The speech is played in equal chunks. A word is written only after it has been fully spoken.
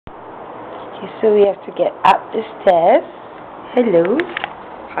Okay, so we have to get up the stairs. Hello.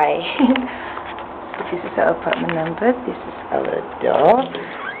 Hi. So this is our apartment number. This is our door.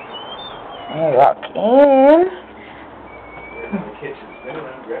 And walk in.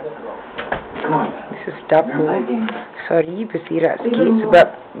 This is dapur. Sorry, bersirat sikit sebab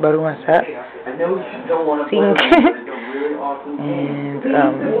baru masak. Sink. And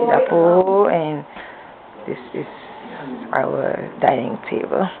dapur, and this is our dining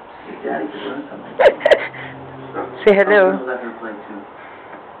table. Say hello.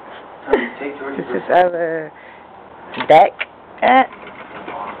 This is our deck.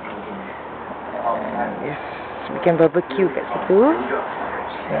 Yes, we can barbecue kat situ.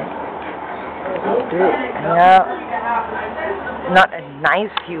 Now, not a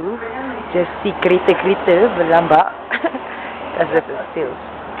nice view, just see kereta-kereta berlambak. That's just a still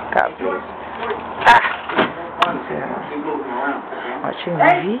car place. Watching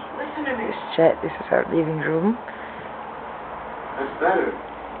movie. This chat. This is our living room. That's better.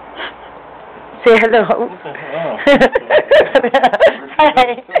 Say hello.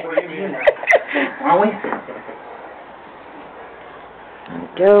 Hi.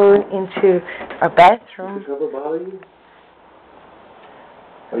 Going into our bathroom. Does the cover bother you?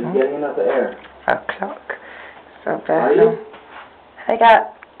 Are you getting enough air? Our clock. It's our bathroom. Hi,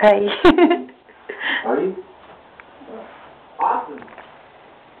 God. Hi. Are you? Awesome.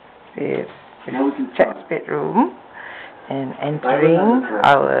 This is Chat's bedroom, and entering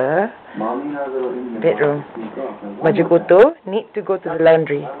our bedroom. Baju kotor need to go to the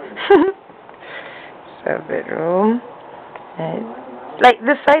laundry. So bedroom, and like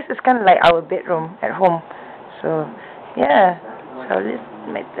the size is kind of like our bedroom at home. So yeah, so this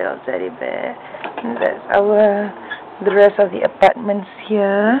metal teddy bear. And that's the rest of the apartments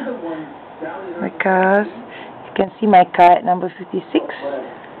here. My cars. You can see my car at number 56.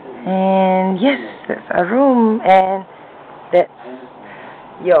 And yes, that's our room, and that's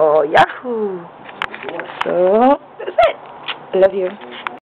your Yahoo. So that's it. I love you.